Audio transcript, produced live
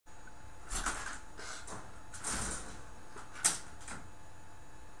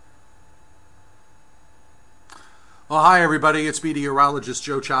Oh, hi, everybody. It's meteorologist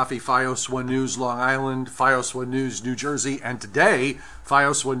Joe Cioffi, FiOS 1 News, Long Island, FiOS 1 News, New Jersey, and today,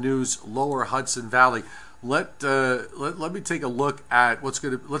 FiOS 1 News, Lower Hudson Valley. Let me take a look at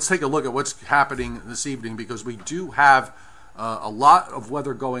let's take a look at what's happening this evening, because we do have a lot of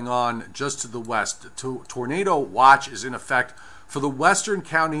weather going on just to the west. Tornado watch is in effect for the western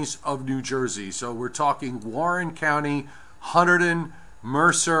counties of New Jersey. So we're talking Warren County, Hunterdon,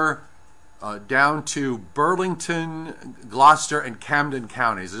 Mercer, down to Burlington, Gloucester, and Camden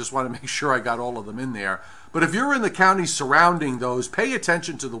counties. I just want to make sure I got all of them in there. But if you're in the counties surrounding those, pay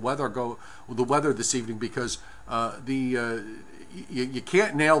attention to the weather this evening, because you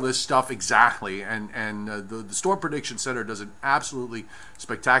can't nail this stuff exactly, and the Storm Prediction Center does an absolutely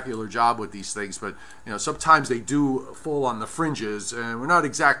spectacular job with these things. But sometimes they do fall on the fringes, and we're not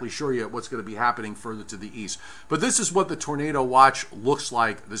exactly sure yet what's going to be happening further to the east. But this is what the tornado watch looks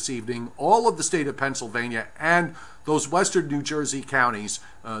like this evening. All of the state of Pennsylvania and those western New Jersey counties.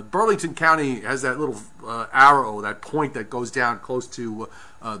 Burlington County has that little arrow, that point that goes down close to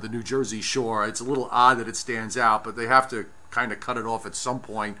the New Jersey shore. It's a little odd that it stands out, but they have to kind of cut it off at some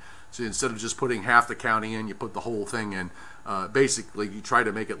point. So instead of just putting half the county in, you put the whole thing in. Basically, you try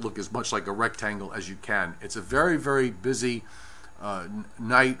to make it look as much like a rectangle as you can. It's a very, very busy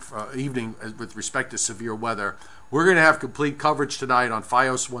evening with respect to severe weather. We're going to have complete coverage tonight on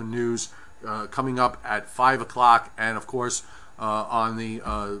FiOS 1 News coming up at 5 o'clock, and of course on the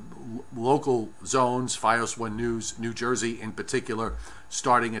local zones, FiOS 1 News, New Jersey in particular,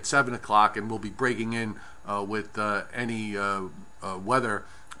 starting at 7 o'clock, and we'll be breaking in with any weather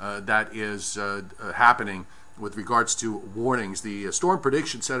that is happening with regards to warnings. The Storm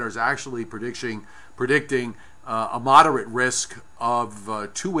Prediction Center is actually predicting a moderate risk of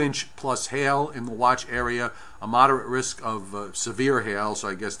 2-inch plus hail in the watch area, a moderate risk of severe hail, so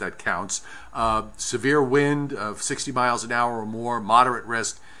I guess that counts, severe wind of 60 miles an hour or more, moderate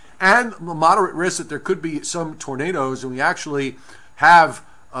risk, and moderate risk that there could be some tornadoes. And we actually have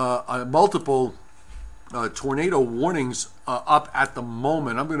multiple tornado warnings up at the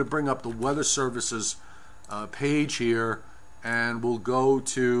moment. I'm going to bring up the Weather Services page here, and we'll go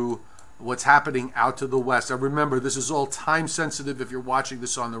to what's happening out to the west. Now remember, this is all time sensitive. If you're watching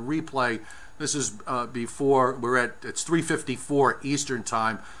this on the replay, this is before it's 3:54 Eastern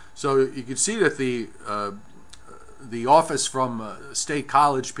time. So you can see that the office from State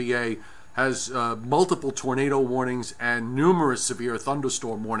College, PA, has multiple tornado warnings and numerous severe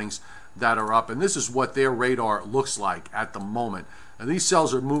thunderstorm warnings that are up, and this is what their radar looks like at the moment. And these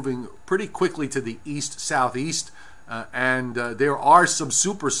cells are moving pretty quickly to the east-southeast, and there are some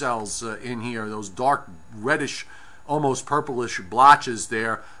supercells in here, those dark reddish, almost purplish blotches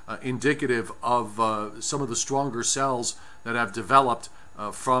there, indicative of some of the stronger cells that have developed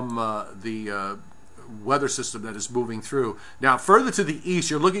from the weather system that is moving through. Now, further to the east,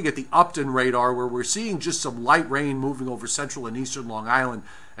 you're looking at the Upton radar, where we're seeing just some light rain moving over central and eastern Long Island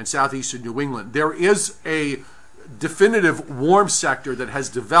and southeastern New England. There is a definitive warm sector that has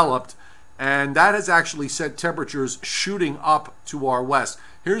developed, and that has actually sent temperatures shooting up to our west.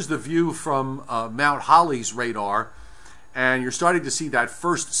 Here's the view from Mount Holly's radar, and you're starting to see that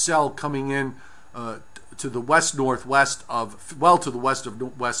first cell coming in to the west-northwest of, well, to the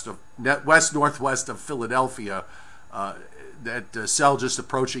west-northwest of Philadelphia. That cell just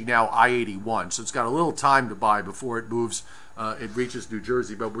approaching now I-81. So it's got a little time to buy before it moves, it reaches New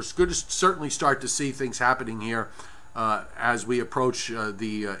Jersey. But we're going to certainly start to see things happening here as we approach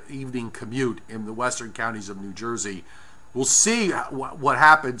the evening commute in the western counties of New Jersey. We'll see what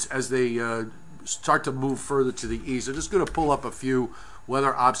happens as they start to move further to the east. I'm just going to pull up a few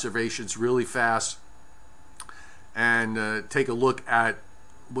weather observations really fast and take a look at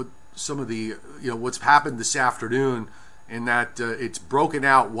what some of the what's happened this afternoon, in that it's broken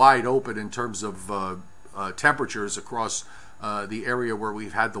out wide open in terms of temperatures across the area where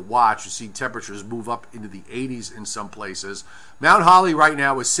we've had the watch. You see temperatures move up into the 80s in some places. Mount Holly right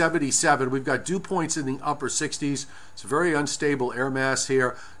now is 77. We've got dew points in the upper 60s. It's a very unstable air mass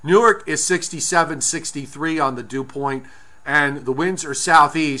here. Newark is 67, 63 on the dew point, and the winds are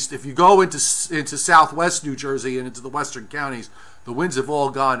southeast. If you go into southwest New Jersey and into the western counties, the winds have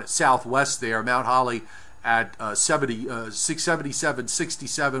all gone southwest there. Mount Holly at 677,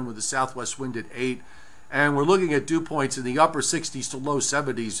 67 with a southwest wind at 8. And we're looking at dew points in the upper 60s to low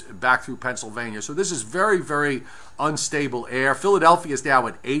 70s back through Pennsylvania. So this is very, very unstable air. Philadelphia is now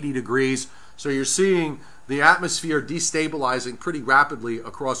at 80 degrees. So you're seeing the atmosphere destabilizing pretty rapidly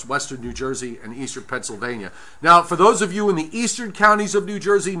across western New Jersey and eastern Pennsylvania. Now, for those of you in the eastern counties of New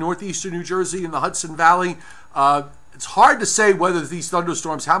Jersey, northeastern New Jersey, and the Hudson Valley, it's hard to say whether these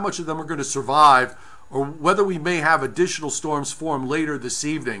thunderstorms, how much of them are going to survive or whether we may have additional storms form later this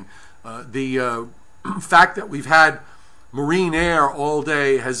evening. The fact that we've had marine air all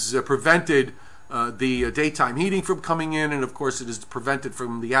day has prevented the daytime heating from coming in, and of course it is prevented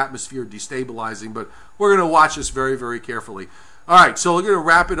from the atmosphere destabilizing, but we're going to watch this very, very carefully. All right, so we're going to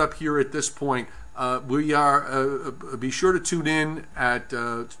wrap it up here at this point. We are be sure to tune in at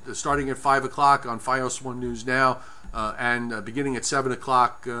starting at 5 o'clock on FiOS 1 News Now, and beginning at 7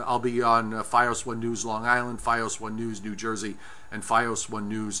 o'clock I'll be on FiOS 1 News Long Island, FiOS 1 News New Jersey, and FiOS 1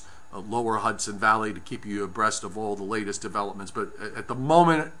 News Lower Hudson Valley to keep you abreast of all the latest developments. But at the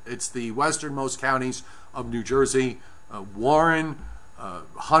moment, it's the westernmost counties of New Jersey, Warren,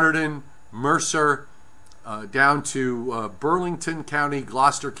 Hunterdon, Mercer, down to Burlington County,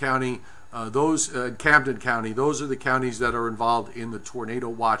 Gloucester County, Camden County. Those are the counties that are involved in the tornado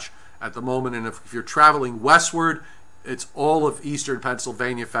watch at the moment. And if you're traveling westward, it's all of eastern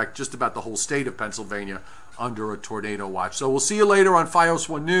Pennsylvania, in fact, just about the whole state of Pennsylvania under a tornado watch. So we'll see you later on FiOS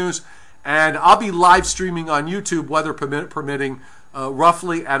 1 News, and I'll be live streaming on YouTube, weather permitting,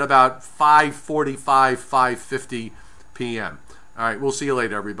 roughly at about 5:45, 5:50 p.m. All right, we'll see you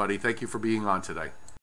later, everybody. Thank you for being on today.